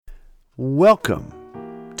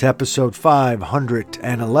Welcome to episode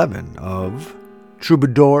 511 of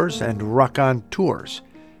Troubadours and Rock-On Tours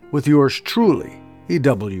with yours truly,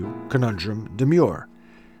 E.W. Conundrum Demure.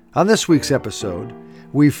 On this week's episode,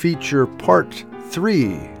 we feature part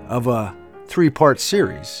 3 of a 3-part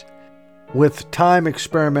series with time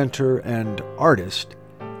experimenter and artist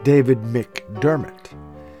David McDermott.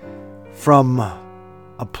 From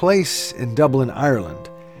a place in Dublin, Ireland,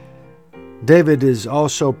 David is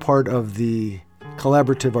also part of the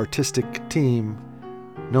collaborative artistic team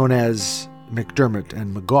known as McDermott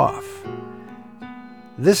and McGough.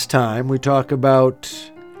 This time we talk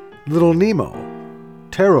about Little Nemo,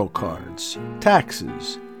 tarot cards,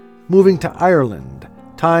 taxes, moving to Ireland,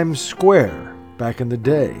 Times Square back in the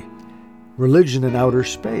day, religion in outer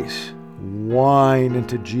space, wine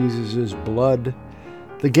into Jesus' blood,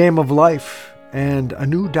 the game of life, and a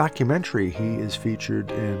new documentary he is featured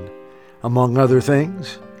in. Among other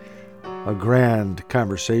things, a grand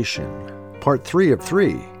conversation, part 3 of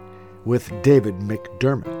 3, with David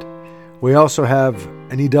McDermott. We also have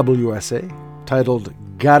an EW essay titled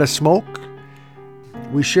Gotta Smoke.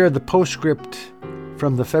 We share the postscript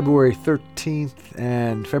from the February 13th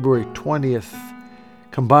and February 20th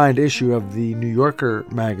combined issue of the New Yorker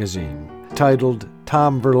magazine, titled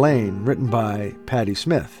Tom Verlaine, written by Patti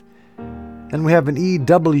Smith. And we have an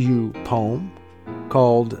EW poem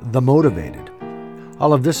called The Motivated.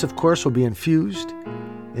 All of this, of course, will be imbued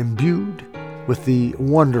with the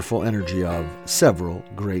wonderful energy of several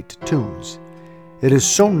great tunes. It is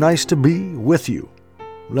so nice to be with you.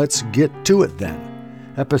 Let's get to it then.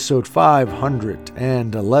 Episode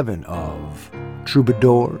 511 of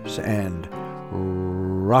Troubadours and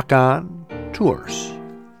Rock-On Tours.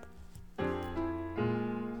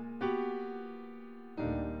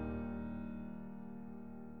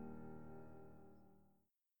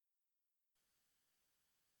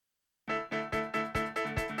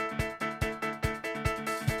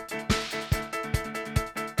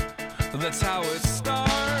 That's how it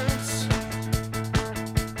starts.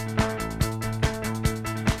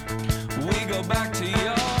 We go back to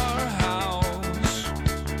your house.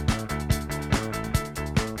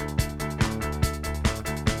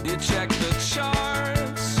 You check the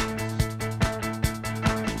charts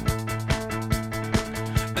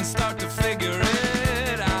and start to figure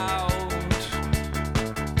it out.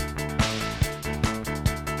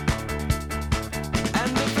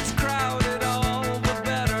 And if it's crowded, all the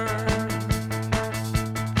better.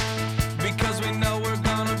 Because we know we're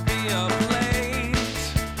gonna be up late.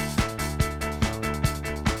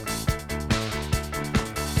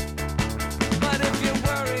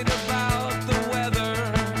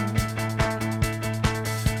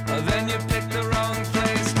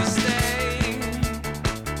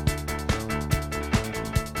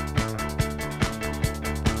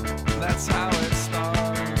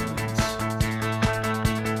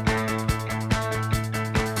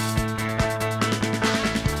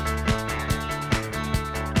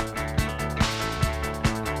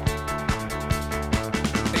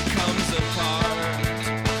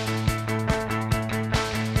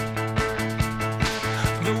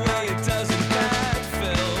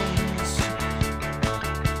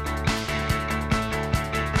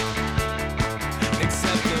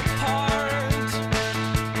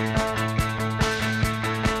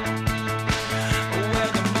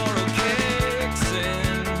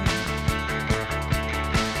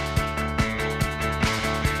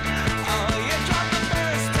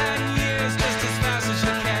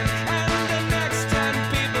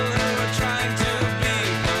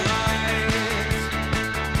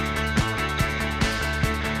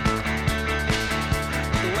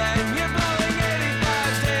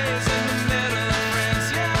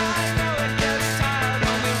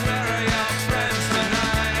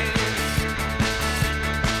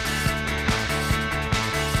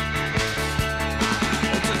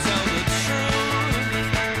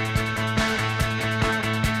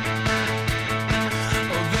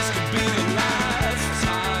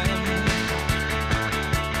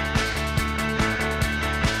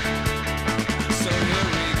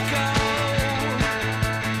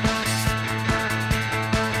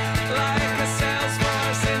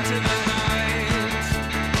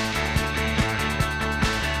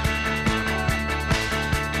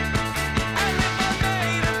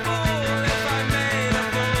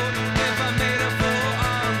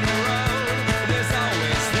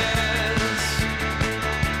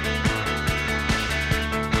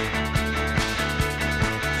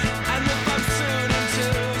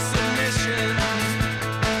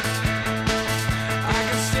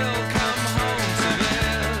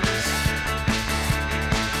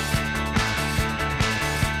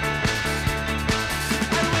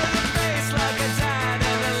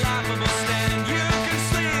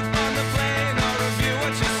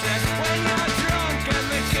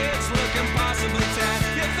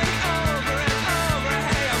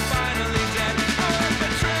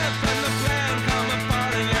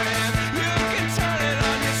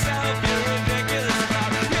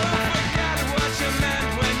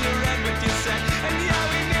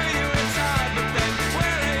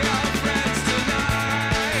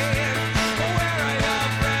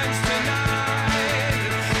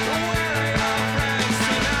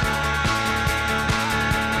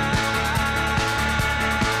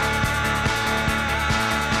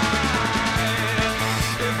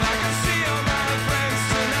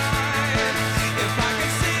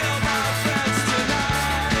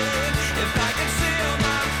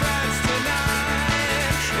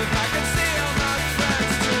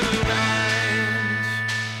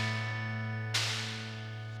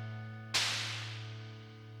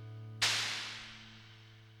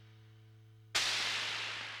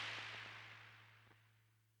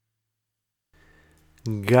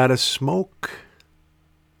 Gotta smoke?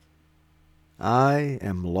 I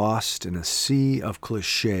am lost in a sea of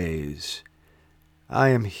cliches. I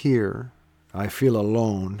am here, I feel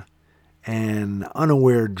alone, an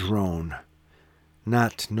unaware drone,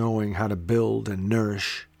 not knowing how to build and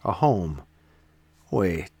nourish a home.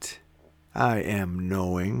 Wait, I am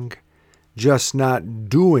knowing, just not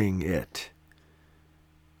doing it.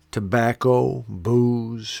 Tobacco,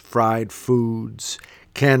 booze, fried foods,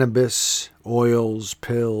 cannabis, oils,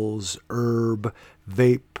 pills, herb,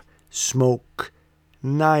 vape, smoke,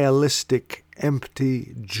 nihilistic,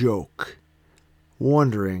 empty joke,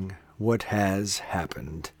 wondering what has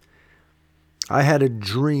happened. I had a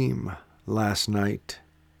dream last night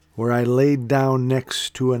where I laid down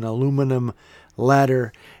next to an aluminum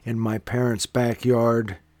ladder in my parents'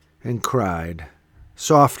 backyard and cried,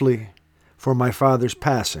 softly, for my father's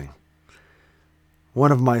passing.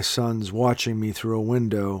 One of my sons watching me through a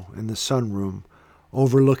window in the sunroom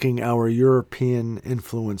overlooking our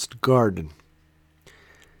European-influenced garden.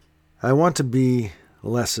 I want to be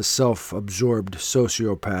less a self-absorbed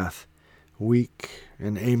sociopath, weak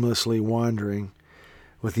and aimlessly wandering,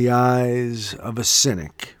 with the eyes of a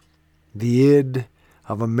cynic, the id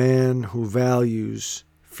of a man who values,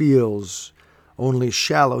 feels only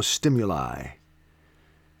shallow stimuli.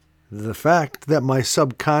 The fact that my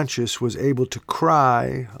subconscious was able to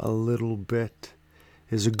cry a little bit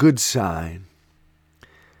is a good sign.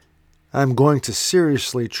 I'm going to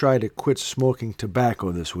seriously try to quit smoking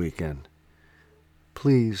tobacco this weekend.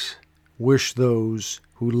 Please wish those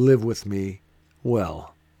who live with me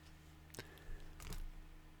well.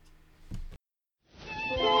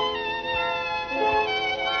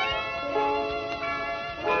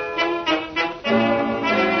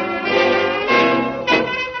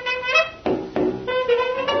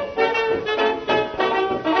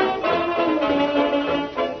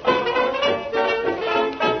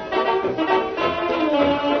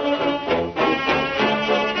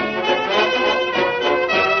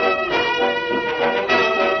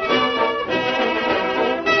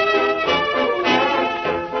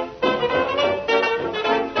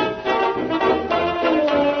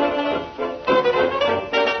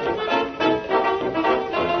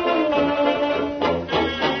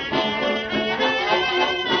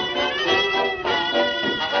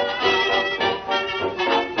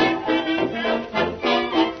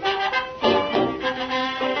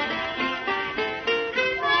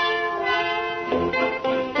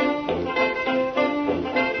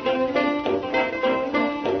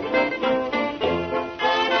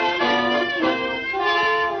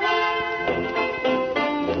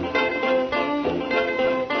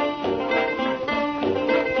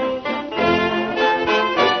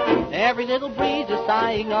 Every little breeze is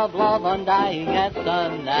sighing of love undying at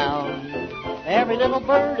sundown. Every little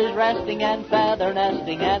bird is resting and feather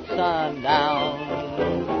nesting at sundown.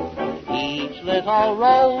 Each little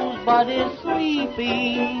rosebud is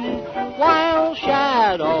sleeping while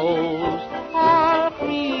shadows are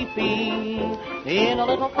creeping. In a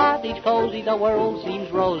little cottage cozy the world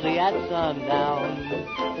seems rosy at sundown,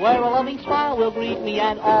 where a loving smile will greet me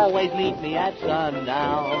and always meet me at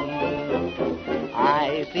sundown.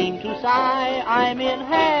 I seem to sigh, I'm in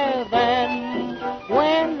heaven,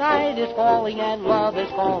 when night is falling and love is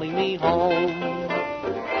calling me home.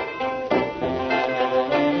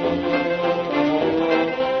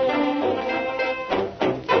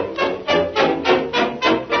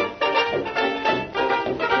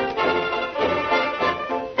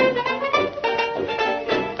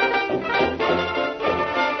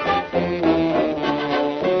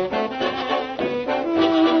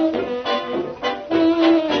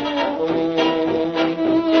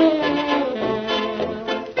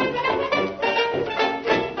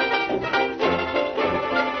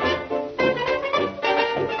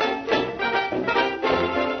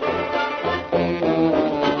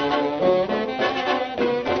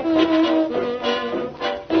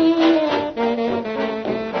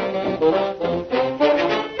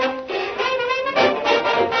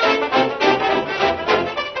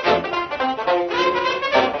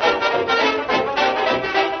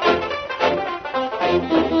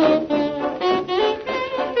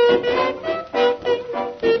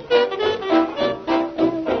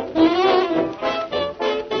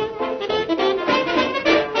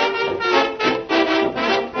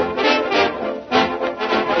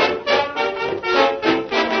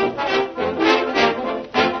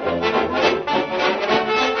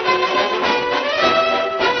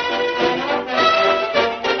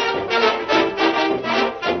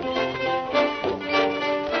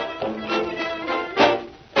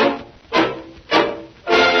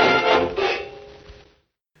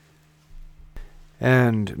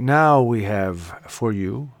 And now we have for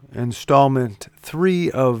you installment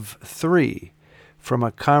 3 of 3 from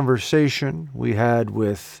a conversation we had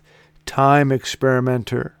with time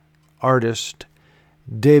experimenter, artist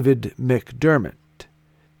David McDermott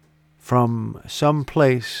from some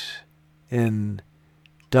place in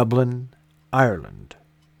Dublin, Ireland.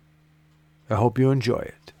 I hope you enjoy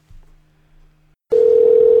it.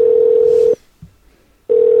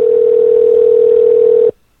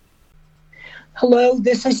 Hello,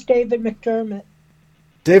 this is David McDermott.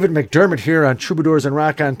 David McDermott here on Troubadours and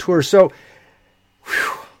Rock on Tour. So,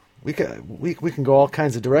 we can go all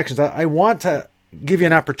kinds of directions. I want to give you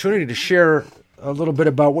an opportunity to share a little bit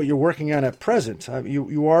about what you're working on at present.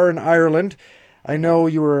 You are in Ireland. I know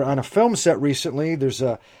you were on a film set recently. There's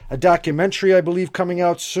a documentary, I believe, coming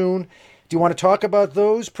out soon. Do you want to talk about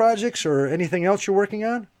those projects or anything else you're working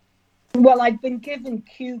on? Well, I've been given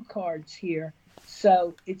cue cards here.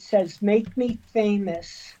 So it says, Make Me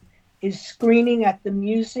Famous is screening at the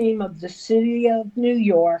Museum of the City of New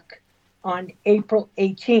York on April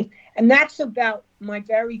 18th. And that's about my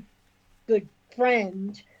very good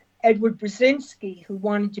friend, Edward Brzezinski, who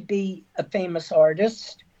wanted to be a famous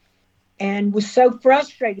artist and was so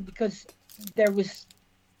frustrated because there was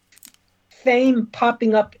fame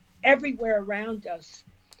popping up everywhere around us.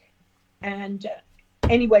 And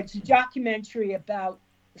anyway, it's a documentary about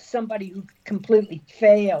somebody who completely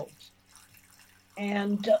failed.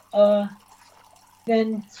 And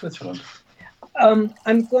then Switzerland.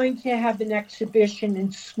 I'm going to have an exhibition in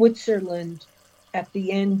Switzerland at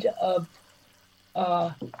the end of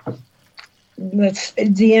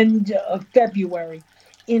February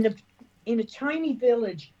in a tiny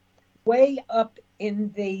village way up in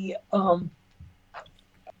the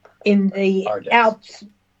Alps,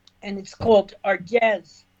 and it's called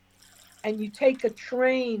Ardèche. And you take a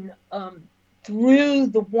train through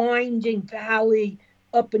the winding valley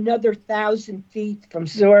up another 1,000 feet from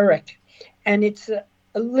Zurich. And it's a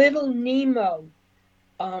little Nemo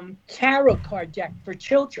tarot card deck for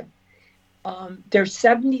children. There's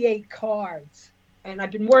 78 cards. And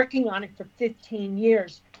I've been working on it for 15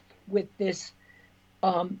 years with this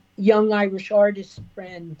young Irish artist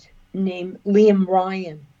friend named Liam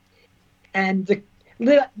Ryan. And do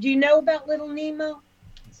you know about Little Nemo?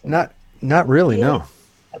 Not really, no.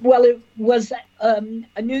 Well, it was a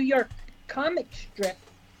New York comic strip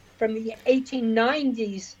from the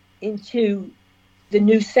 1890s into the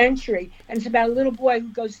new century. And it's about a little boy who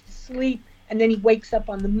goes to sleep and then he wakes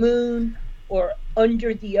up on the moon or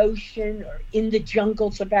under the ocean or in the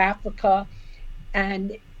jungles of Africa.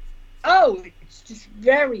 And, it's just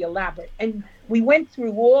very elaborate. And we went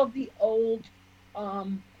through all the old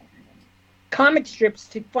comic strips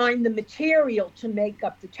to find the material to make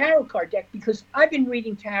up the tarot card deck, because I've been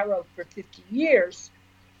reading tarot for 50 years.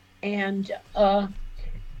 And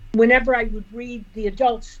whenever I would read the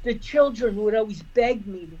adults, the children would always beg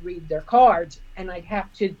me to read their cards, and I'd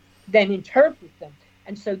have to then interpret them.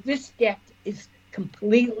 And so this deck is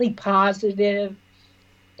completely positive.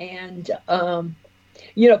 And,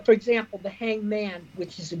 for example, the Hangman,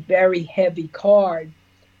 which is a very heavy card,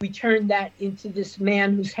 we turned that into this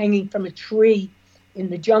man who's hanging from a tree in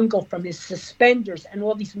the jungle from his suspenders, and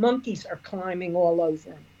all these monkeys are climbing all over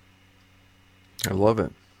him. I love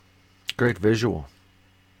it. Great visual.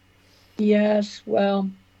 Yes, well,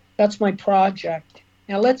 that's my project.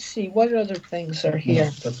 Now let's see, what other things are here?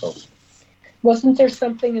 That's all. Wasn't there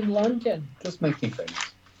something in London? Just Make Me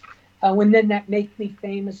Famous. And then that Make Me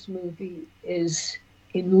Famous movie is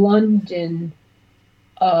in London,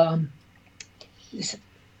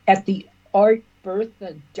 at the Art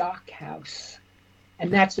Bertha Dock House,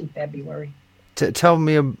 and that's in February. Tell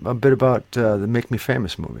me a bit about the Make Me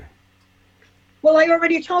Famous movie. Well, I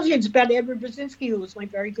already told you it's about Edward Brzezinski, who was my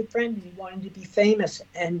very good friend, and he wanted to be famous,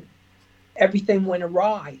 and everything went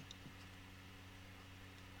awry.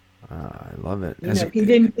 I love it.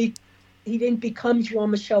 He didn't become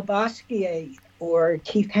Jean-Michel Basquiat or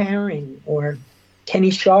Keith Haring or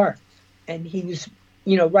Kenny Sharp, and he was,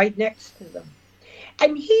 right next to them.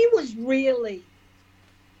 And he was really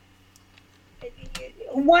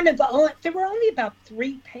there were only about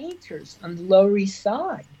 3 painters on the Lower East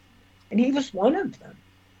Side, and he was one of them.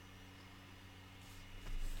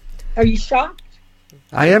 Are you shocked?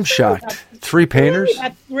 I am shocked. 3 painters?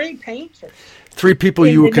 About 3 painters. 3 people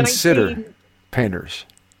you would consider painters.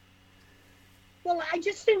 Well, I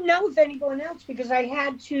just didn't know of anyone else because I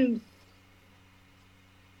had to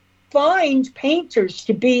find painters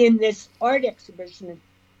to be in this art exhibition at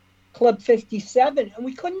Club 57, and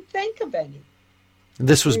we couldn't think of any.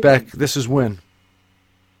 This is when?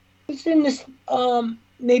 It was in this,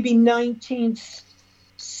 maybe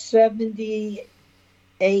 1978,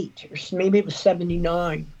 78 or maybe it was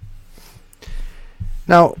 79.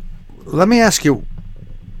 Now, let me ask you,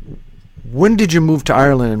 when did you move to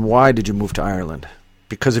Ireland and why did you move to Ireland?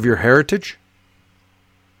 Because of your heritage?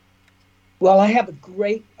 Well, I have a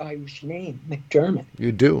great Irish name, McDermott.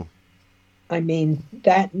 You do. I mean,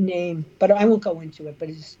 that name, but I won't go into it, but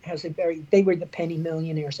it has a they were the penny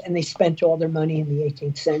millionaires and they spent all their money in the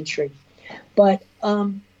 18th century. But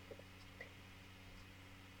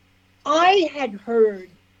I had heard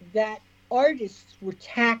that artists were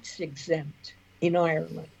tax exempt in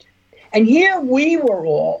Ireland. And here we were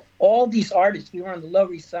all these artists, we were on the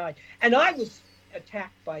Lower East Side. And I was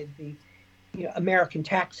attacked by the American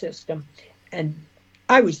tax system. And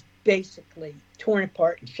I was basically torn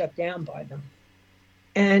apart and shut down by them.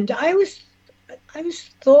 And I was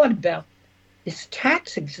thought about this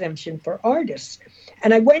tax exemption for artists.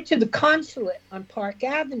 And I went to the consulate on Park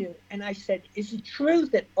Avenue and I said, is it true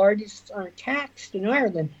that artists aren't taxed in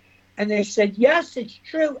Ireland? And they said, yes, it's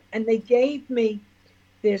true. And they gave me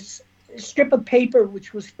this strip of paper,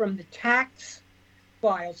 which was from the tax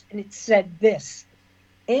files. And it said this: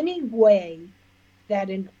 any way that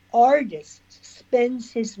an artist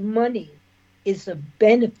spends his money is a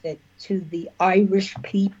benefit to the Irish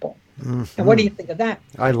people. Mm-hmm. And what do you think of that?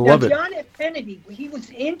 I love it. John F. Kennedy, he was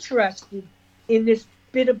interested in this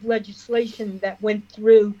bit of legislation that went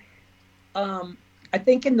through, I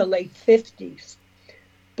think in the late 50s.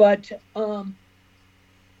 But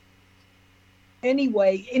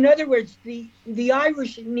anyway, in other words, the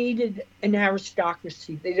Irish needed an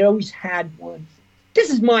aristocracy. They'd always had one. This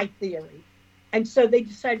is my theory. And so they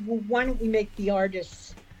decided, well, why don't we make the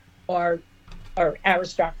artists our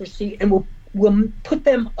aristocracy, and we'll put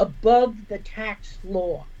them above the tax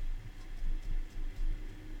law.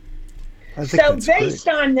 So based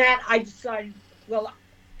on that, I decided, well,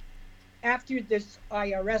 after this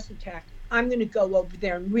IRS attack, I'm going to go over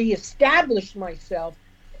there and reestablish myself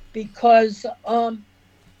because, I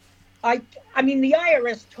mean, the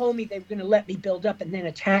IRS told me they were going to let me build up and then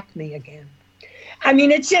attack me again. I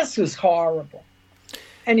mean, it just was horrible.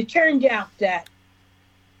 And it turned out that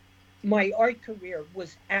my art career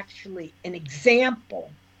was actually an example.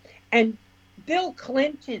 And Bill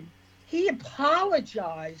Clinton, he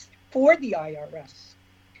apologized for the IRS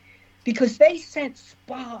because they sent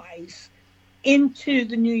spies into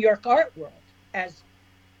the New York art world as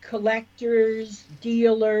collectors,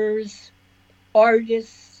 dealers,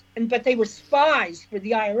 artists, but they were spies for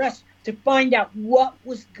the IRS to find out what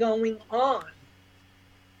was going on.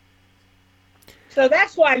 So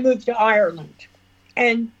that's why I moved to Ireland.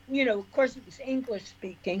 And, of course, it was English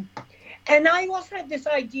speaking. And I also had this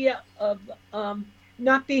idea of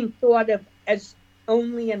not being thought of as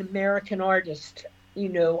only an American artist.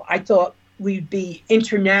 I thought we'd be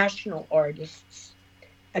international artists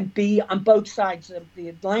and be on both sides of the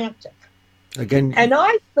Atlantic. Again. And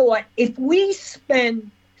I thought if we spend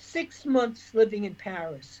 6 months living in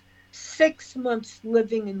Paris, 6 months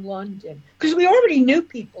living in London, because we already knew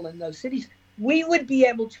people in those cities, we would be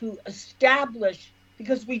able to establish,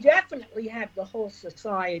 because we definitely have the whole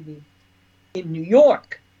society in New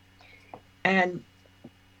York. And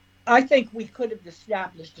I think we could have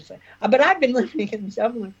established a society. But I've been living in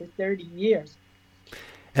Dublin for 30 years.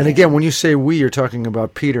 And again, when you say we, you're talking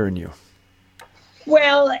about Peter and you.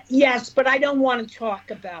 Well, yes, but I don't want to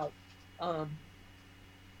talk about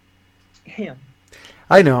him.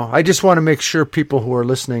 I know. I just want to make sure people who are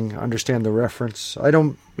listening understand the reference. I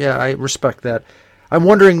respect that. I'm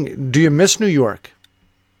wondering, do you miss New York?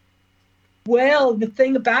 Well, the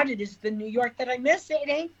thing about it is the New York that I miss, it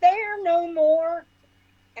ain't there no more.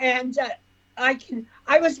 And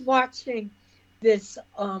I was watching this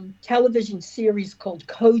television series called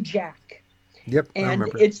Kojak. Yep, and I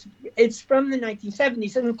remember. It's from the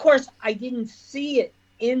 1970s. And of course, I didn't see it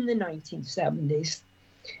in the 1970s.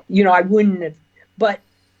 I wouldn't have. But,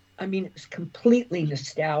 I mean, it was completely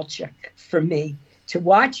nostalgic for me to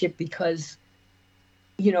watch it because,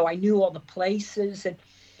 I knew all the places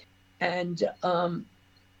and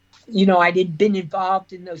I'd been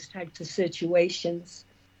involved in those types of situations.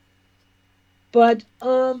 But,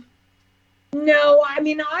 no, I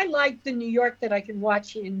mean, I like the New York that I can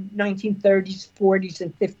watch in 1930s, 40s,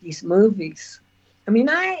 and 50s movies. I mean,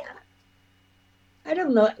 I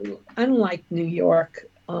don't know. I don't like New York.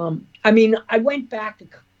 I mean, I went back,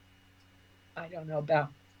 I don't know, about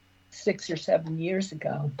 6 or 7 years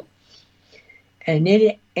ago. And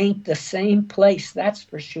it ain't the same place, that's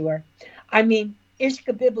for sure. I mean,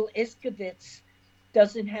 Ishkabibble Ishkovitz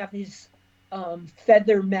doesn't have his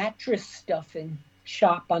feather mattress stuffing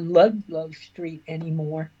shop on Ludlow Street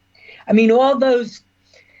anymore. I mean, all those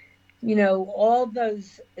all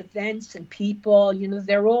those events and people,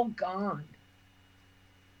 they're all gone.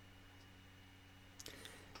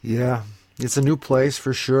 Yeah, it's a new place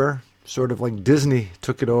for sure. Sort of like Disney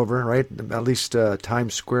took it over, right? At least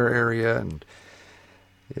Times Square area, and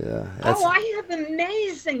yeah, that's Oh, I have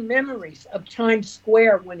amazing memories of Times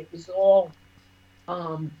Square when it was all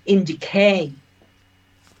in decay.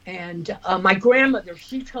 And my grandmother,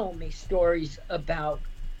 she told me stories about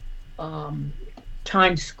um,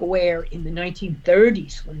 Times Square in the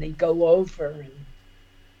 1930s when they go over, and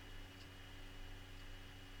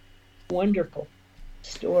wonderful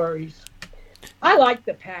stories. I like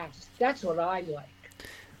the past. That's what I like.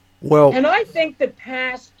 well, And I think the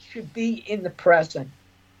past should be in the present.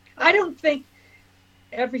 I don't think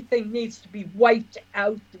everything needs to be wiped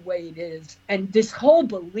out the way it is. And this whole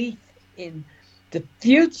belief in the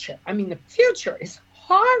future, I mean, the future is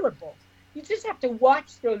horrible. You just have to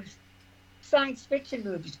watch those science fiction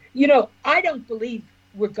movies. I don't believe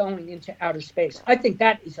we're going into outer space. I think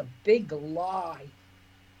that is a big lie.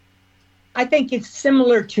 I think it's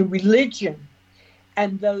similar to religion,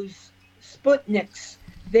 and those Sputniks,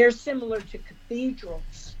 they're similar to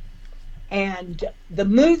cathedrals. And the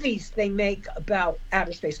movies they make about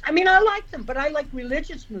outer space, I mean, I like them, but I like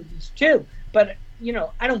religious movies too. But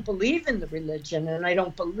I don't believe in the religion, and I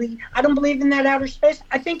don't believe in that outer space.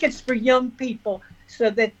 I think it's for young people so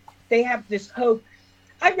that they have this hope.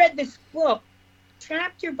 I read this book,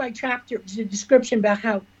 chapter by chapter. It was a description about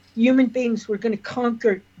how human beings were going to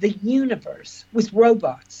conquer the universe with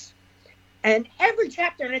robots. And every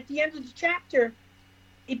chapter, and at the end of the chapter,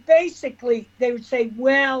 it basically, they would say,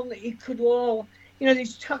 well, it could all, they're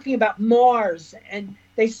talking about Mars. And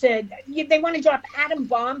they said they want to drop atom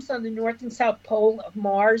bombs on the North and South Pole of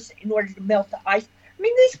Mars in order to melt the ice. I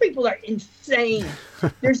mean, these people are insane.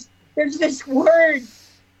 There's this word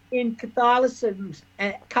in Catholicism,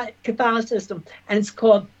 and it's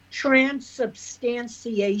called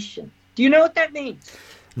transubstantiation. Do you know what that means?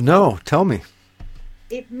 no, tell me.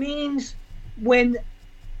 It means when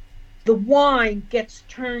the wine gets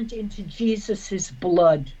turned into Jesus's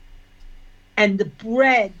blood and the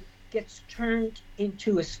bread gets turned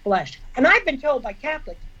into his flesh. And I've been told by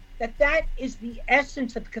Catholics that that is the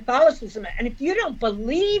essence of Catholicism. And if you don't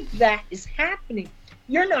believe that is happening,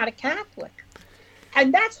 you're not a Catholic.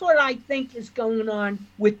 And that's what I think is going on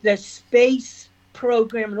with the space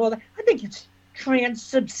program and all that. I think it's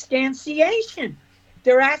transubstantiation.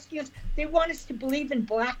 They're asking us, they want us to believe in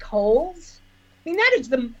black holes. I mean, that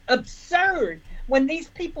is absurd when these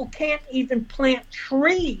people can't even plant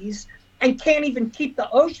trees and can't even keep the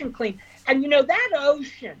ocean clean. And that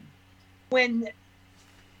ocean, when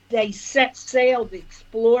they set sail, the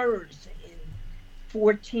explorers in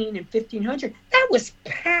 14 and 1500, that was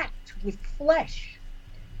packed with flesh.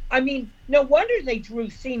 I mean, no wonder they drew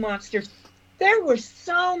sea monsters. There were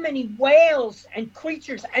so many whales and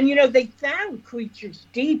creatures, and they found creatures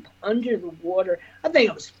deep under the water. I think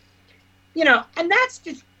it was, and that's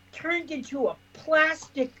just turned into a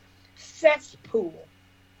plastic cesspool.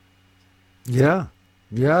 Yeah,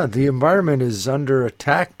 yeah, the environment is under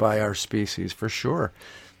attack by our species for sure,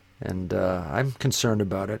 and I'm concerned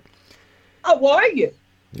about it. Oh, are you?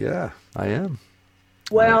 Yeah, I am.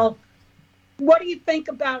 Well, what do you think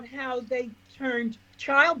about how they turned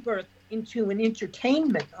childbirth into an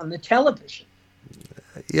entertainment on the television?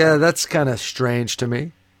 Yeah, that's kind of strange to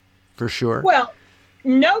me, for sure. Well,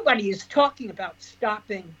 nobody is talking about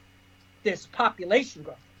stopping this population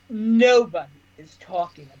growth. Nobody is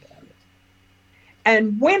talking about it.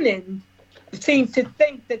 And women seem to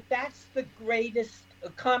think that that's the greatest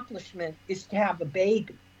accomplishment, is to have a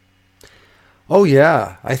baby. Oh,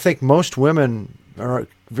 yeah. I think most women are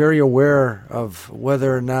very aware of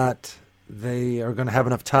whether or not they are going to have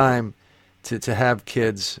enough time to have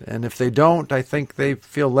kids. And if they don't, I think they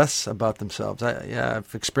feel less about themselves.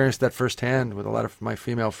 I've experienced that firsthand with a lot of my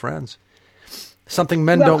female friends. Something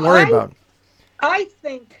men don't worry about. I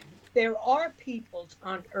think there are peoples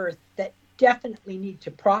on Earth that definitely need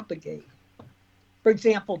to propagate. For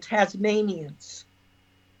example, Tasmanians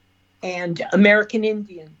and American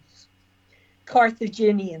Indians,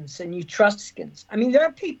 Carthaginians and Etruscans. I mean, there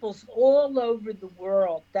are peoples all over the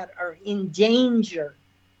world that are in danger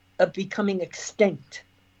of becoming extinct.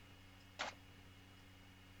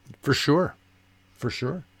 For sure. For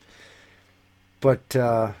sure. But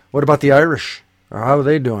what about the Irish? Or how are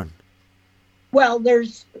they doing? Well,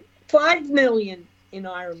 there's 5 million in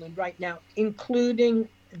Ireland right now, including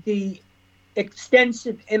the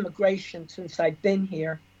extensive immigration since I've been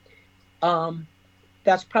here.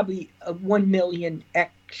 That's probably 1 million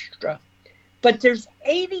extra. But there's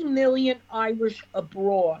 80 million Irish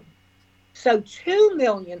abroad. So 2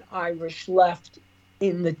 million Irish left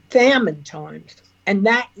in the famine times, and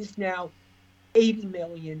that is now 80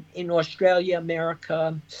 million in Australia,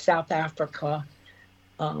 America, South Africa.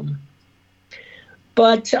 So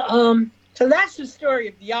that's the story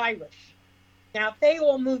of the Irish. Now, if they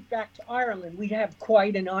all moved back to Ireland, we'd have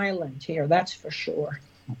quite an island here, that's for sure.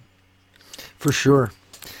 For sure.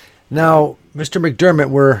 Now, Mr. McDermott,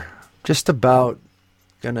 we're just about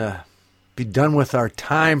going to be done with our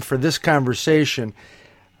time for this conversation.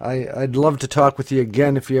 I'd love to talk with you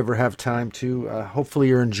again if you ever have time to. Hopefully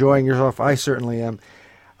you're enjoying yourself. I certainly am.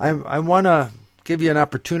 I want to give you an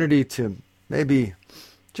opportunity to maybe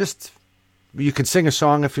just, you can sing a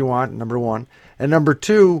song if you want, number one. And number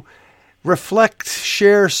two, reflect,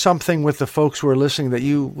 share something with the folks who are listening that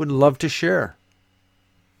you would love to share.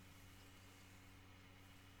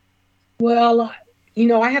 Well,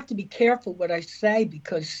 I have to be careful what I say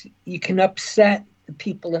because you can upset the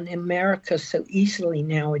people in America so easily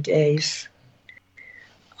nowadays.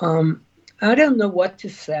 I don't know what to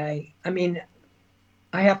say. I mean,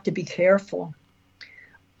 I have to be careful.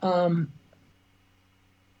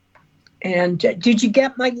 And did you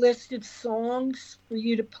get my list of songs for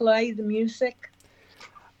you to play the music?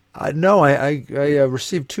 No, I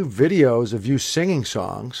received 2 videos of you singing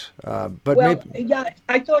songs, but Well, maybe... yeah,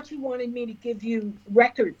 I thought you wanted me to give you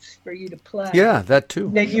records for you to play. Yeah, that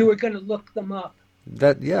too. That you were going to look them up.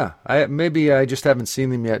 Yeah. Maybe I just haven't seen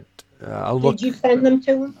them yet. I'll look. Did you send them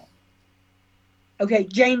to him? Okay,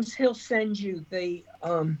 James, he'll send you the.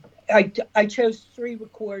 I chose 3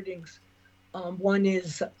 recordings. One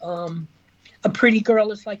is A Pretty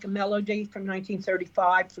Girl Is Like a Melody from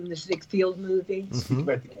 1935 from the Ziegfeld movie. Mm-hmm.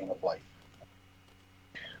 About the Game of Life.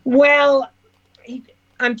 Well,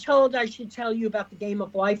 I'm told I should tell you about the Game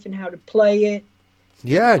of Life and how to play it.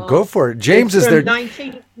 Yeah, go for it. James is from there.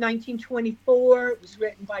 1924. It was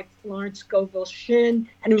written by Florence Scovel Shinn,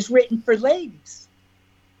 and it was written for ladies.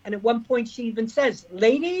 And at one point she even says,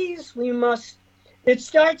 ladies, we must... It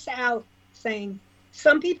starts out saying,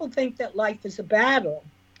 some people think that life is a battle,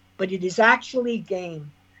 but it is actually a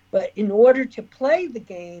game. But in order to play the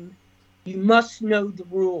game, you must know the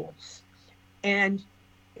rules. And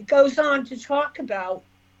it goes on to talk about,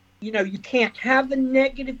 you can't have a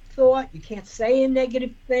negative thought. You can't say a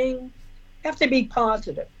negative thing. You have to be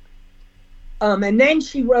positive. And then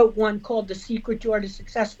she wrote one called The Secret Door to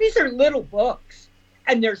Success. These are little books,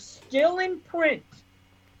 and they're still in print.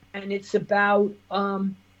 And it's about,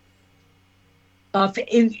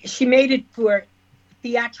 she made it for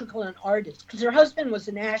theatrical and artists, because her husband was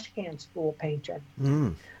an Ashcan school painter.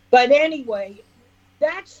 Mm. But anyway,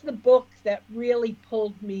 that's the book that really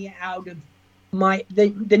pulled me out of the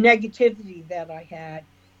negativity that I had.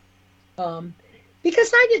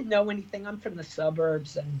 Because I didn't know anything. I'm from the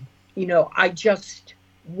suburbs, and, I just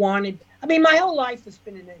wanted, my whole life has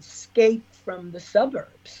been an escape from the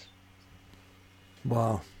suburbs.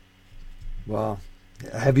 Wow.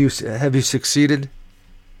 Have you succeeded?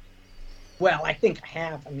 Well, I think I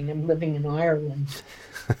have. I'm living in Ireland.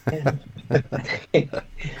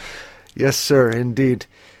 Yes, sir, indeed.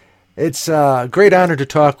 It's a great honor to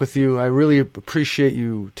talk with you. I really appreciate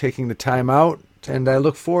you taking the time out, and I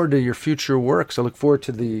look forward to your future works. I look forward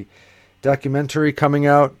to the documentary coming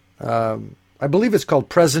out. I believe it's called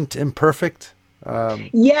Present Imperfect.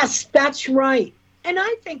 Yes, that's right. And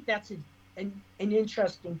I think that's an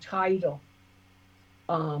interesting title.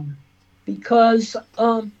 Because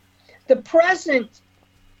the present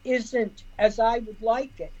isn't as I would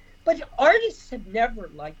like it. But artists have never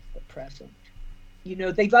liked the present.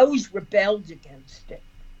 They've always rebelled against it.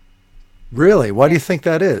 Really? Why do you think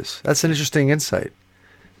that is? That's an interesting insight.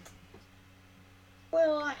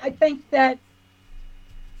 Well, I think that,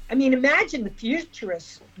 imagine the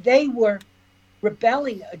futurists. They were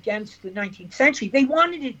rebelling against the 19th century. They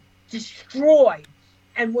wanted to destroy.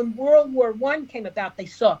 And when World War I came about, they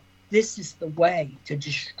saw this is the way to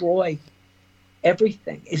destroy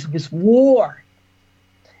everything. It was war.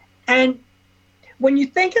 And when you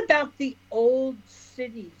think about the old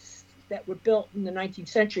cities that were built in the 19th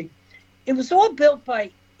century, it was all built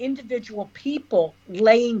by individual people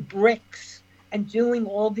laying bricks and doing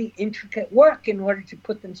all the intricate work in order to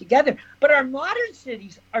put them together. But our modern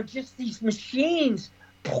cities are just these machines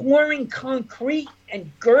pouring concrete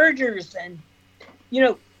and girders and,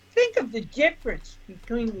 think of the difference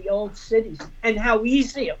between the old cities and how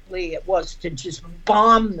easily it was to just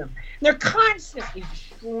bomb them. They're constantly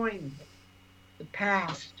destroying the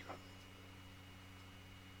past.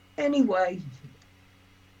 Anyway.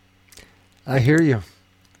 I hear you.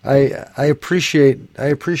 I appreciate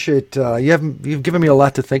you've given me a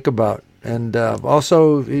lot to think about, and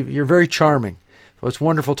also you're very charming. Well, it's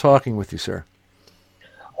wonderful talking with you, sir.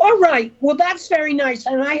 All right. Well, that's very nice.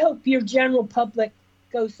 And I hope your general public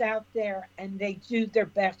goes out there and they do their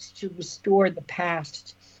best to restore the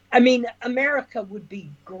past. I mean, America would be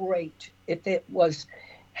great if it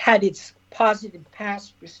had its positive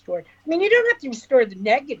past restored. I mean, you don't have to restore the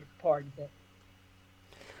negative part of it.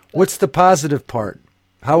 What's the positive part?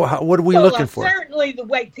 What are we looking for? Certainly the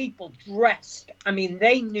way people dressed. I mean,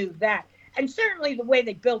 they knew that. And certainly the way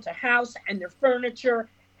they built a house and their furniture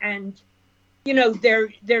and, you know,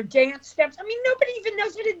 their dance steps. I mean, nobody even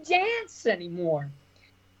knows how to dance anymore.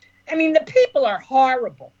 I mean, the people are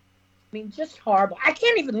horrible. I mean, just horrible. I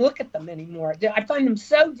can't even look at them anymore. I find them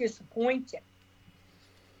so disappointing.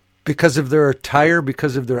 Because of their attire,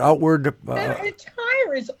 because of their outward... Their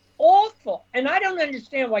attire is awful. And I don't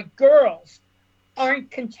understand why girls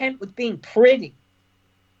aren't content with being pretty.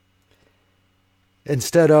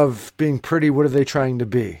 Instead of being pretty, what are they trying to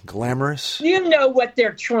be? Glamorous? You know what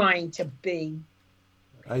they're trying to be.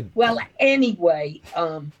 Well, anyway,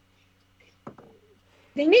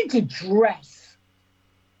 they need to dress.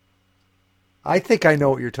 I think I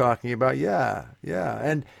know what you're talking about. Yeah.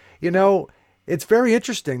 And, you know, it's very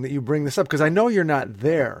interesting that you bring this up because I know you're not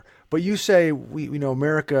there, but you say,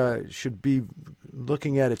 America should be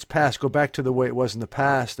looking at its past, go back to the way it was in the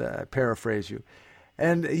past, paraphrase you.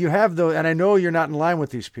 And you have and I know you're not in line with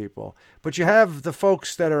these people, but you have the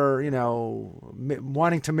folks that are,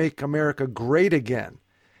 wanting to make America great again.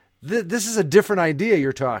 This is a different idea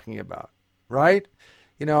you're talking about, right?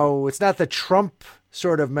 You know, it's not the Trump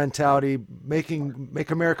sort of mentality, make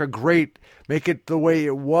America great, make it the way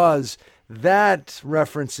it was. That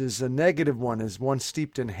references a negative one, is one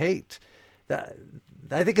steeped in hate.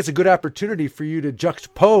 I think it's a good opportunity for you to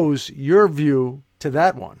juxtapose your view to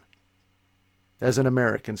that one as an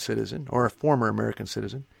American citizen or a former American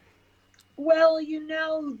citizen. Well,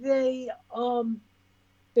 the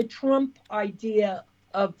Trump idea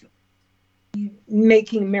of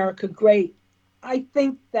making America great, I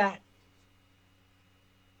think that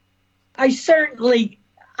I certainly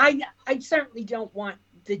don't want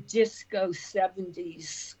the disco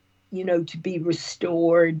 70s, to be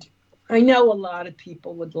restored. I know a lot of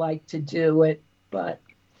people would like to do it, but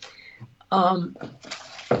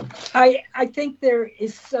I think there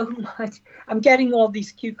is so much. I'm getting all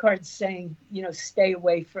these cue cards saying, stay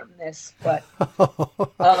away from this, but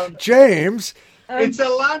James, it's a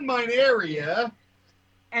landmine area,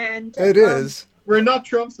 and it is. We're not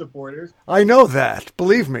Trump supporters. I know that.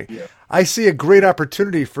 Believe me, yeah. I see a great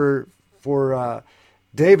opportunity for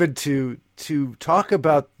David to talk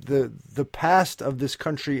about the past of this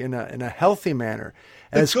country in a healthy manner,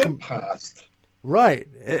 Past. Right,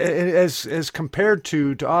 as compared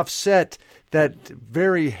to offset that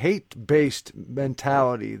very hate-based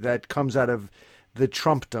mentality that comes out of the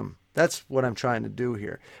Trumpdom. That's what I'm trying to do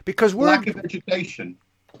here, because lack of education.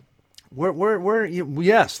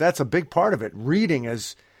 Yes, that's a big part of it. Reading,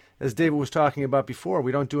 as David was talking about before,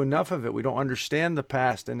 we don't do enough of it. We don't understand the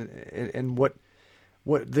past and what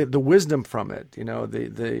the wisdom from it.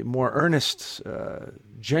 The more earnest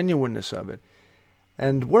genuineness of it.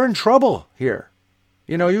 And we're in trouble here.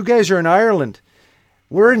 You guys are in Ireland.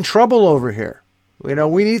 We're in trouble over here.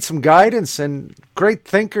 We need some guidance and great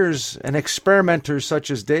thinkers and experimenters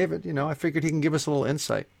such as David. I figured he can give us a little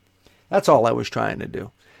insight. That's all I was trying to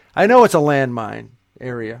do. I know it's a landmine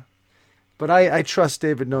area, but I trust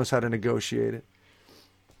David knows how to negotiate it.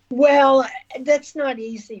 Well, that's not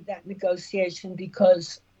easy, that negotiation,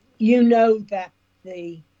 because that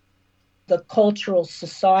the cultural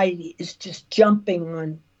society is just jumping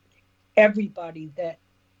on everybody that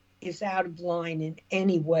is out of line in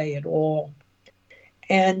any way at all.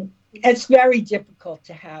 And it's very difficult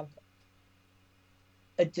to have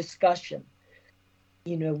a discussion,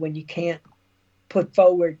 when you can't put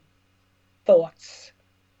forward thoughts.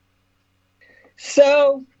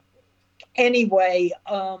 So anyway,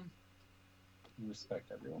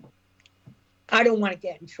 respect everyone. I don't want to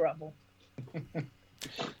get in trouble.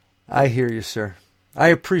 I hear you, sir. I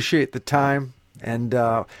appreciate the time, and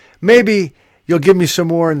maybe you'll give me some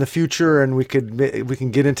more in the future, and we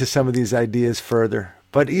can get into some of these ideas further.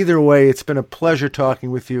 But either way, it's been a pleasure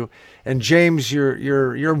talking with you. And James,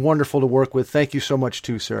 you're wonderful to work with. Thank you so much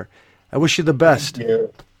too, sir. I wish you the best. Thank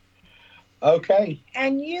you. Okay.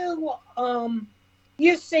 And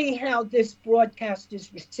you see how this broadcast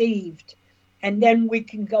is received, and then we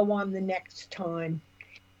can go on the next time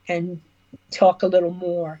and talk a little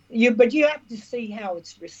more. But you have to see how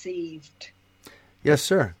it's received. Yes,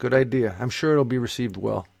 sir. Good idea. I'm sure it'll be received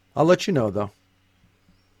well. I'll let you know, though.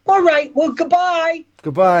 All right. Well, goodbye.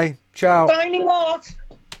 Goodbye. Ciao. Signing off.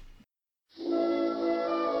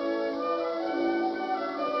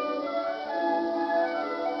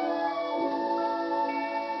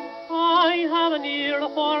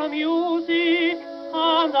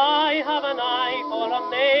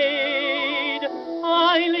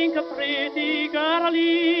 like a pretty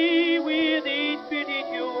girlie with each pretty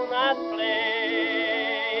tune that's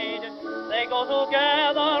played. They go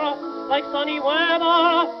together like sunny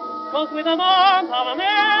weather goes with the month of May.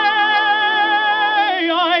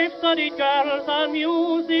 I've studied girls and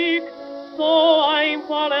music, so I'm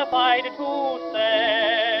qualified to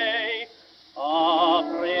say a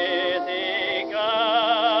pretty girl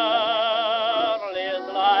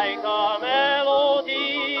is like a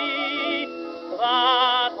melody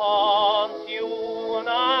that haunts you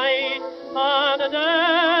night and day,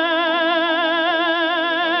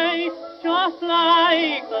 just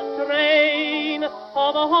like the strain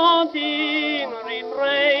of a haunting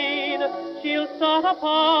refrain. She'll start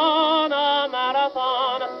upon a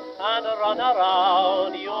marathon and run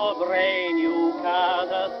around your brain. You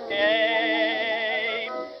can't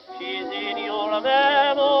escape. She's in your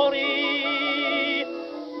memory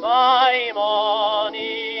by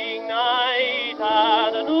morning, night,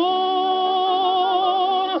 and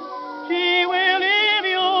noon. She will leave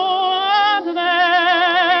you and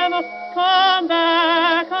then come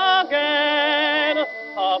back again.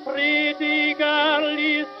 A pretty girl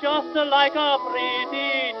is just like a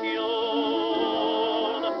pretty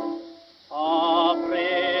tune. A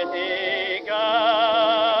pretty girl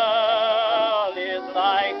is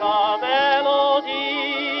like a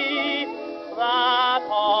melody that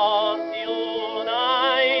haunts you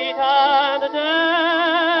night and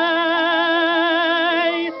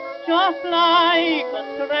day, just like the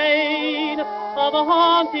strain of a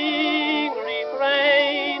haunting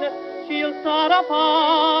refrain. She'll start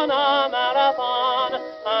upon a marathon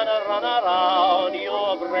and run around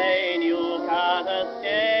your brain. You can't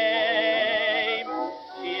escape.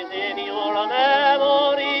 She's in your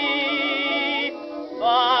memory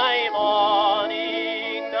by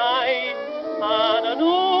morning, night, and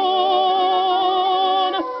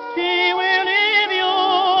noon. She will leave you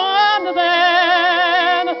and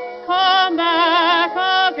then come back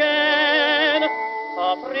again. A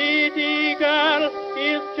pretty girl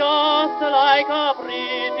is just like a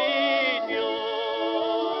pretty tune.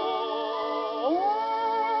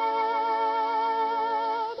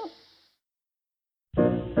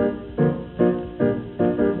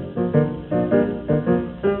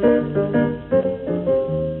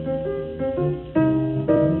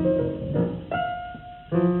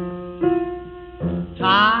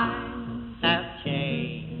 Times have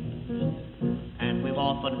changed, and we've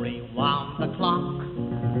often rewound the clock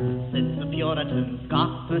since the Puritans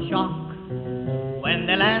got the shock when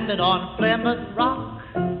they landed on Plymouth Rock.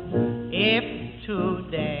 If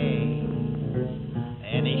today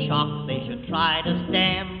any shock they should try to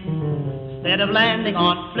stem, instead of landing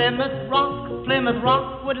on Plymouth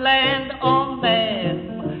Rock would land on them.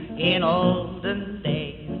 In olden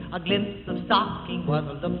days, a glimpse of stocking was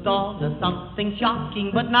looked on as something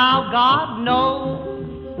shocking, but now God knows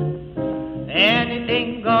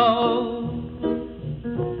anything goes.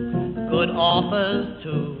 Good authors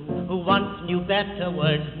too, who once knew better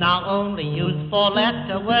words, now only use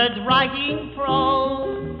four-letter words, writing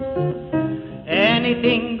prose.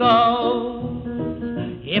 Anything goes.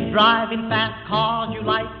 If driving fast cars you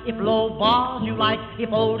like, if low bars you like,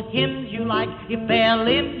 if old hymns you like, if bare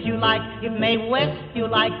limbs you like, if Mae West you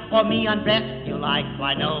like, or me undressed you like,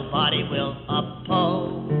 why nobody will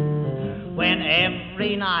oppose. When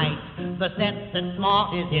every night the sets and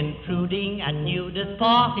smart is intruding at nudist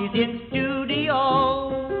parties in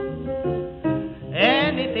studios,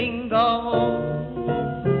 anything goes.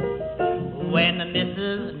 When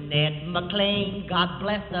Mrs. Ned McLean, God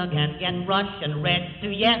bless her, can get Russian red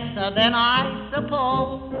to yes her, then I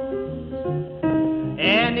suppose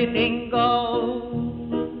anything goes.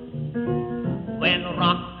 When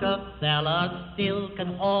Rockefeller still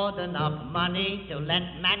can hoard enough money to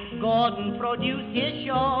let Matt Gordon produce his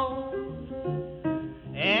show,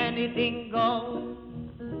 anything goes.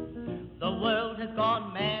 The world has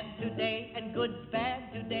gone mad today, and good's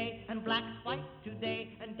bad today, and black's white today,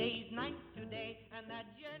 and day's night today, and that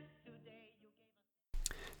gent today you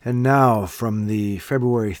gave us. And now from the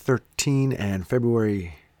February 13 and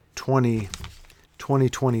February 20,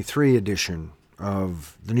 2023 edition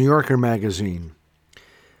of the New Yorker magazine,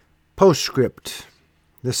 Postscript.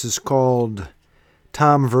 This is called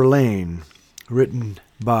Tom Verlaine, written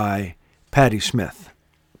by Patti Smith.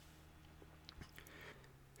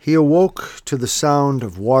 He awoke to the sound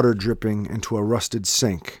of water dripping into a rusted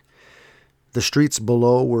sink. The streets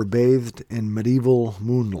below were bathed in medieval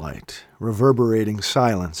moonlight, reverberating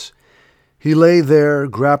silence. He lay there,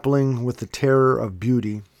 grappling with the terror of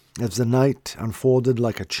beauty, as the night unfolded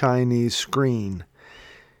like a Chinese screen.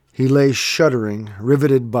 He lay shuddering,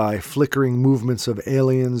 riveted by flickering movements of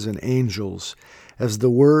aliens and angels, as the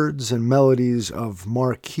words and melodies of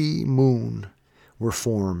Marquee Moon were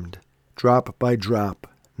formed, drop by drop,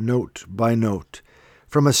 note by note,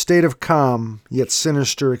 from a state of calm yet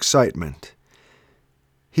sinister excitement.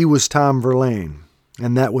 He was Tom Verlaine,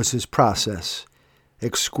 and that was his process,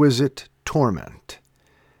 exquisite torment.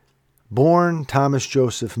 Born Thomas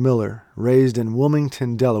Joseph Miller, raised in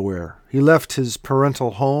Wilmington, Delaware, he left his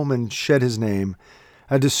parental home and shed his name,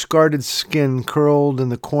 a discarded skin curled in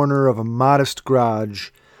the corner of a modest garage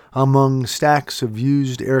among stacks of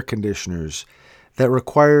used air conditioners that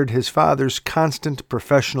required his father's constant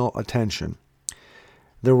professional attention.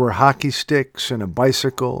 There were hockey sticks and a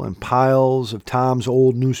bicycle and piles of Tom's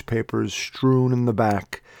old newspapers strewn in the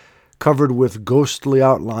back, covered with ghostly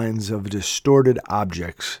outlines of distorted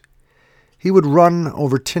objects. He would run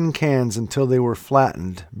over tin cans until they were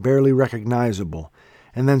flattened, barely recognizable,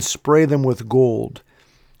 and then spray them with gold,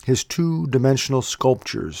 his two-dimensional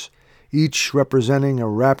sculptures, each representing a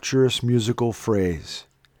rapturous musical phrase.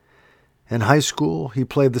 In high school, he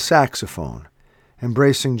played the saxophone,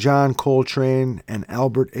 embracing John Coltrane and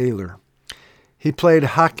Albert Ayler. He played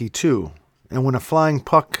hockey, too, and when a flying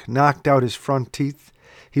puck knocked out his front teeth,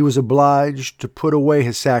 he was obliged to put away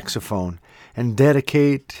his saxophone and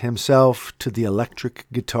dedicate himself to the electric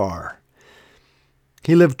guitar.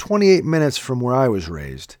 He lived 28 minutes from where I was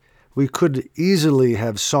raised. We could easily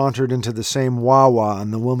have sauntered into the same Wawa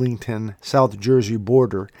on the Wilmington-South Jersey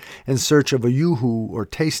border in search of a Yoo-Hoo or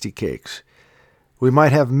Tasty Cakes. We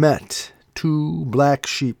might have met, two black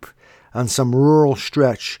sheep, on some rural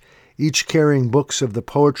stretch, each carrying books of the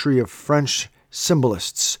poetry of French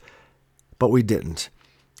symbolists, but we didn't.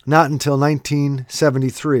 Not until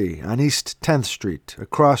 1973, on East 10th Street,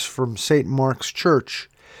 across from St. Mark's Church,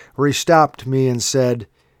 where he stopped me and said,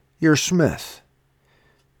 "You're Smith."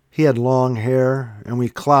 He had long hair, and we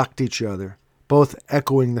clocked each other, both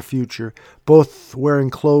echoing the future, both wearing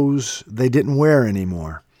clothes they didn't wear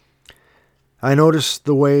anymore. I noticed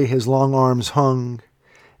the way his long arms hung,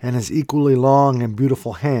 and his equally long and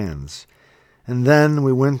beautiful hands, and then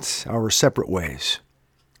we went our separate ways.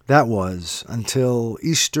 That was until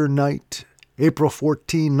Easter night, April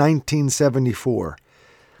 14, 1974.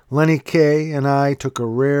 Lenny Kaye and I took a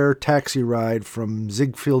rare taxi ride from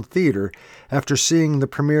Ziegfeld Theater after seeing the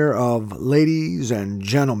premiere of Ladies and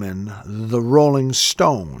Gentlemen, the Rolling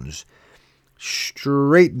Stones,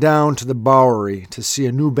 straight down to the Bowery to see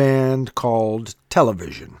a new band called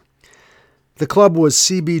Television. The club was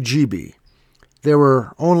CBGB. There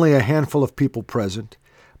were only a handful of people present,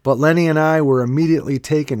 but Lenny and I were immediately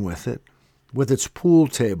taken with it, with its pool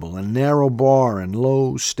table and narrow bar and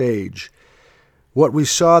low stage. What we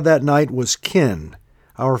saw that night was kin,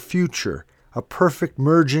 our future, a perfect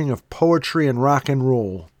merging of poetry and rock and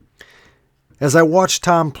roll. As I watched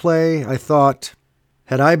Tom play, I thought,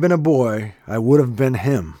 had I been a boy, I would have been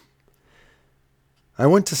him. I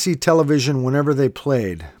went to see Television whenever they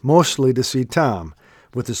played, mostly to see Tom,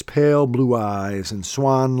 with his pale blue eyes and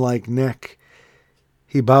swan-like neck.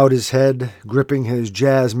 He bowed his head, gripping his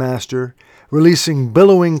jazz master, releasing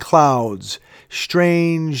billowing clouds,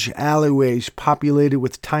 strange alleyways populated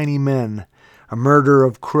with tiny men, a murder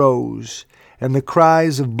of crows, and the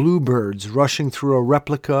cries of bluebirds rushing through a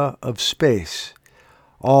replica of space,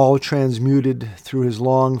 all transmuted through his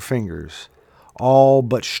long fingers, all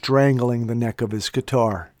but strangling the neck of his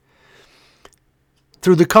guitar.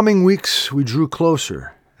 Through the coming weeks, we drew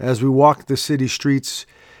closer. As we walked the city streets,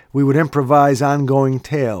 we would improvise ongoing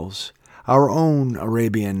tales, our own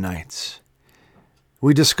Arabian Nights.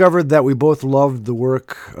 We discovered that we both loved the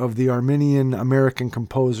work of the Armenian-American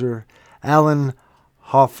composer Alan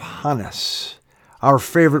Hofhannes, our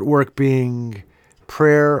favorite work being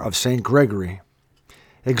Prayer of St. Gregory.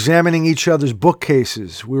 Examining each other's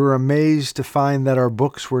bookcases, we were amazed to find that our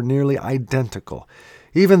books were nearly identical,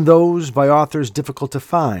 even those by authors difficult to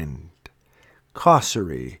find.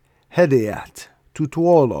 Chaucery, Hediat,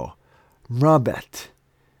 Tutuolo, Mrabet.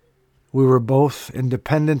 We were both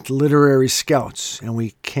independent literary scouts, and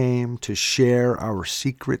we came to share our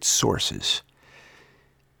secret sources.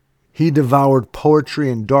 He devoured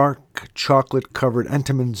poetry and dark, chocolate-covered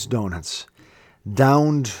Entenmann's donuts,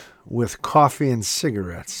 downed with coffee and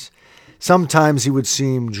cigarettes. Sometimes he would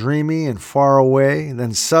seem dreamy and far away,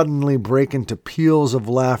 then suddenly break into peals of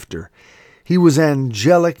laughter. He was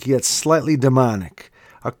angelic yet slightly demonic,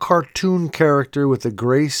 a cartoon character with the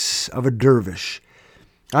grace of a dervish.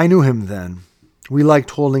 I knew him then. We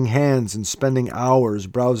liked holding hands and spending hours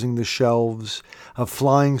browsing the shelves of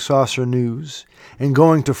Flying Saucer News and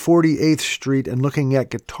going to 48th Street and looking at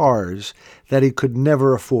guitars that he could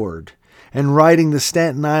never afford, and riding the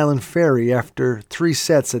Staten Island Ferry after 3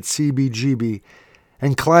 sets at CBGB,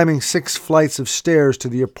 and climbing 6 flights of stairs to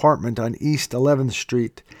the apartment on East 11th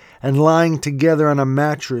Street, and lying together on a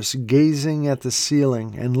mattress, gazing at the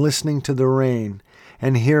ceiling and listening to the rain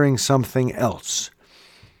and hearing something else.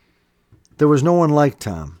 There was no one like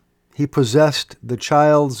Tom. He possessed the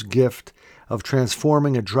child's gift of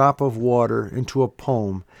transforming a drop of water into a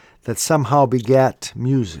poem that somehow begat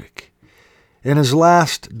music. In his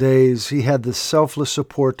last days, he had the selfless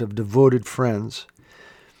support of devoted friends.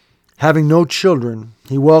 Having no children,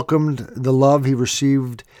 he welcomed the love he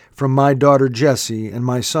received from my daughter Jessie and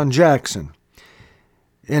my son Jackson.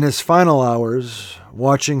 In his final hours,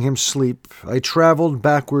 watching him sleep, I traveled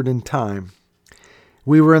backward in time.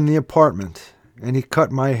 We were in the apartment, and he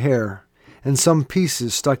cut my hair, and some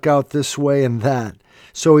pieces stuck out this way and that,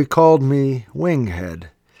 so he called me Winghead.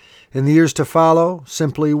 In the years to follow,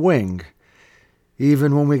 simply Wing.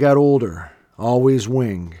 Even when we got older, always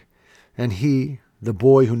Wing. And he, the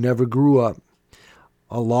boy who never grew up,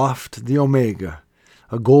 aloft the Omega,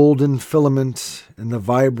 a golden filament in the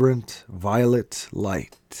vibrant violet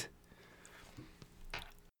light.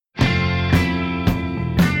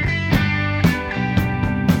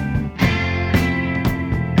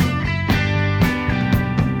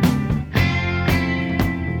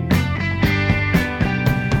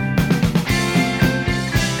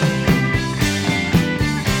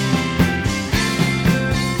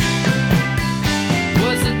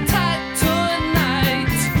 Was a tight toy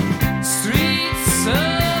night, streets so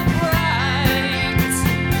bright.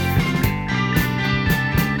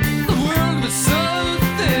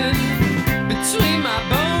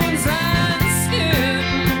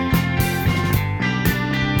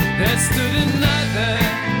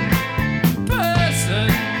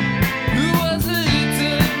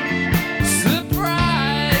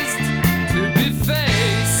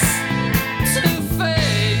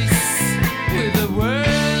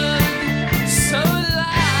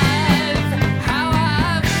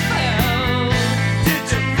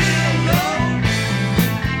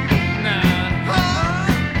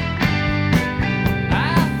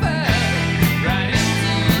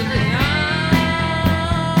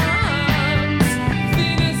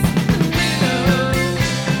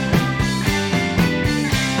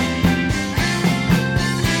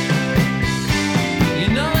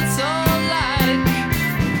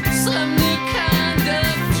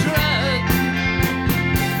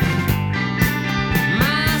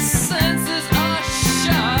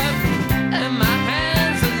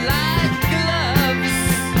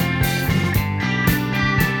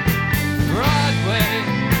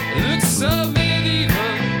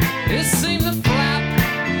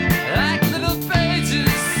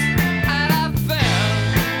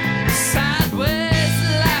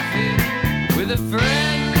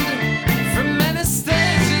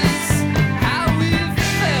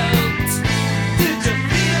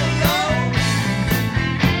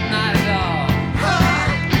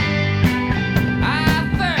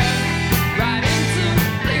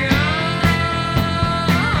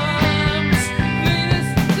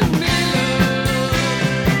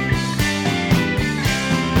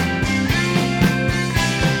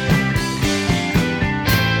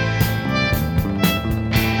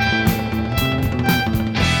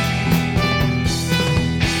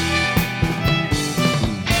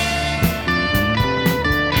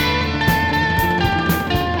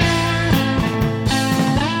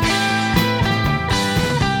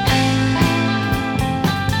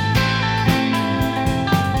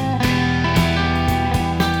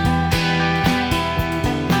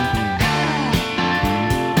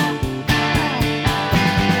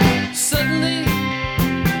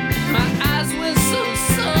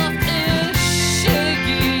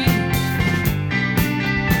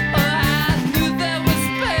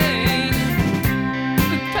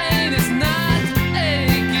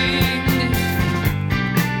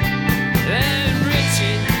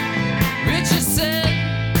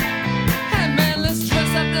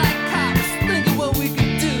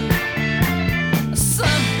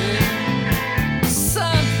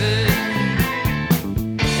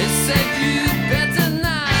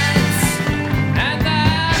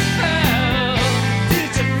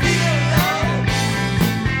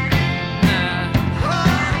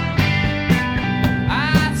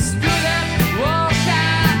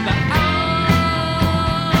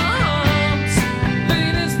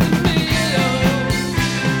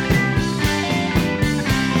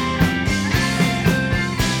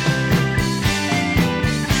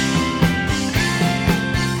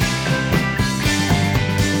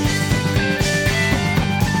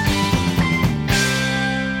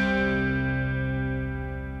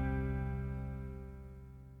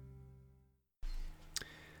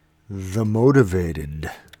 The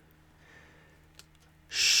Motivated.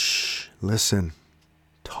 Shh, listen.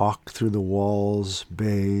 Talk through the walls,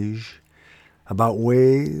 beige, about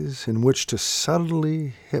ways in which to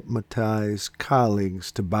subtly hypnotize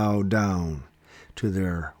colleagues to bow down to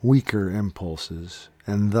their weaker impulses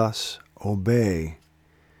and thus obey.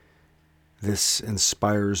 This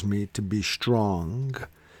inspires me to be strong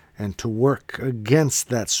and to work against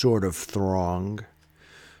that sort of throng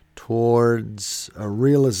towards a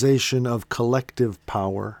realization of collective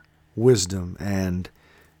power, wisdom, and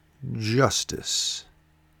justice.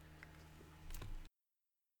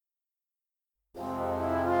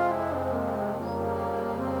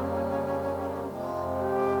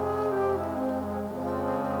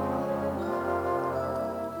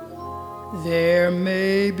 There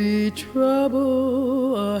may be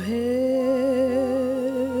trouble ahead,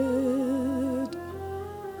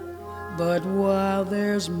 but while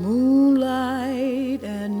there's moonlight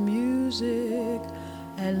and music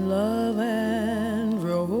and love and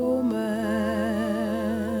romance,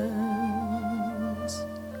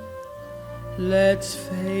 let's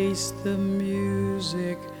face the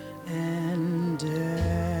music and dance.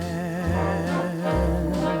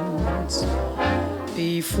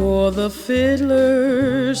 Before the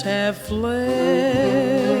fiddlers have fled,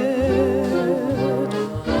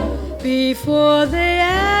 before they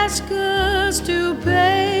ask us to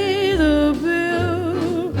pay the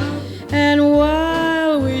bill, and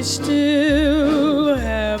while we still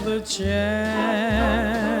have the chance,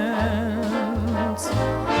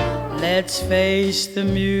 let's face the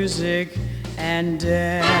music and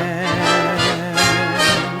dance.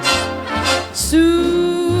 Soon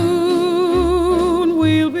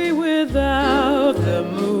we'll be without the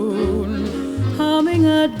moon, humming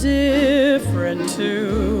a different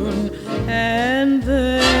tune, and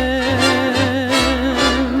then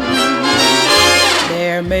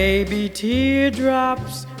there may be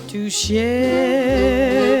teardrops to shed.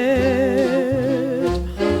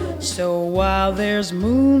 So while there's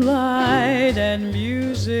moonlight and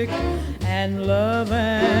music and love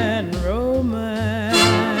and romance,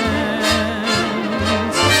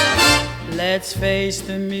 let's face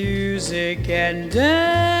the music and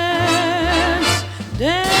dance,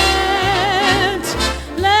 dance.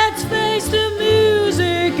 Let's face the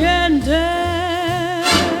music and dance.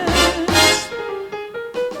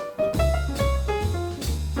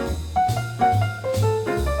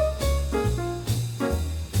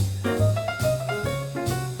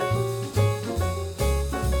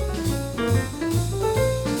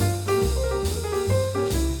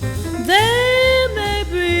 There may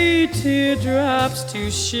be teardrops to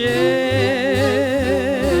shed.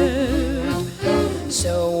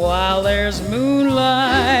 So while there's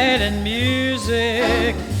moonlight and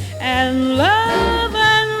music and love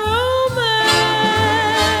and romance,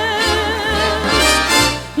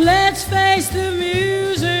 let's face the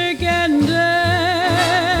music and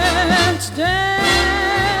dance,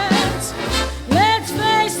 dance. Let's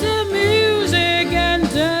face the music and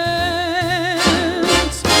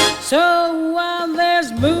dance. So while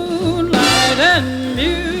there's moonlight and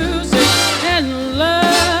music and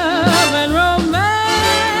love and romance,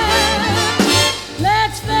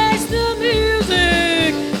 let's face the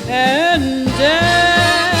music and dance.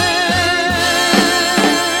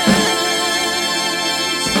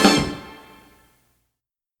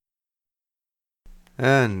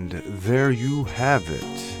 And there you have it,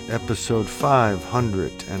 episode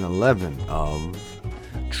 511 of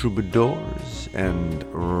Troubadours and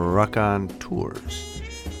Raconteurs,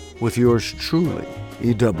 with yours truly,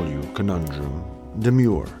 E.W. Conundrum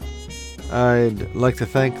Demure. I'd like to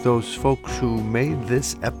thank those folks who made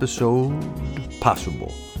this episode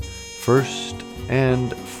possible. First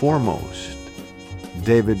and foremost,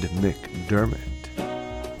 David McDermott.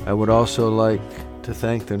 I would also like to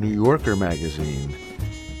thank the New Yorker magazine,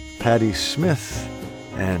 Patti Smith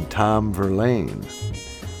and Tom Verlaine,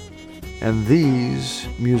 and these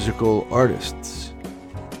musical artists: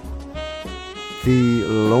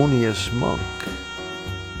 Thelonious Monk,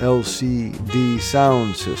 LCD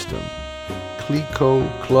Sound System, Clico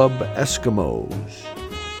Club Eskimos,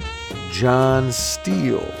 John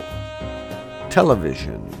Steele,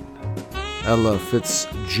 Television, Ella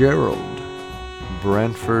Fitzgerald,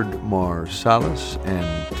 Branford Marsalis,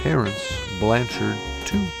 and Terence Blanchard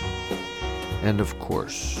too. And of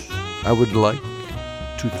course, I would like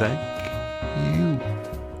to thank you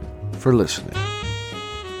for listening.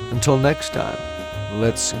 Until next time,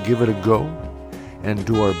 let's give it a go and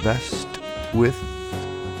do our best with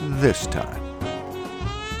this time.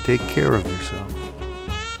 Take care of yourself.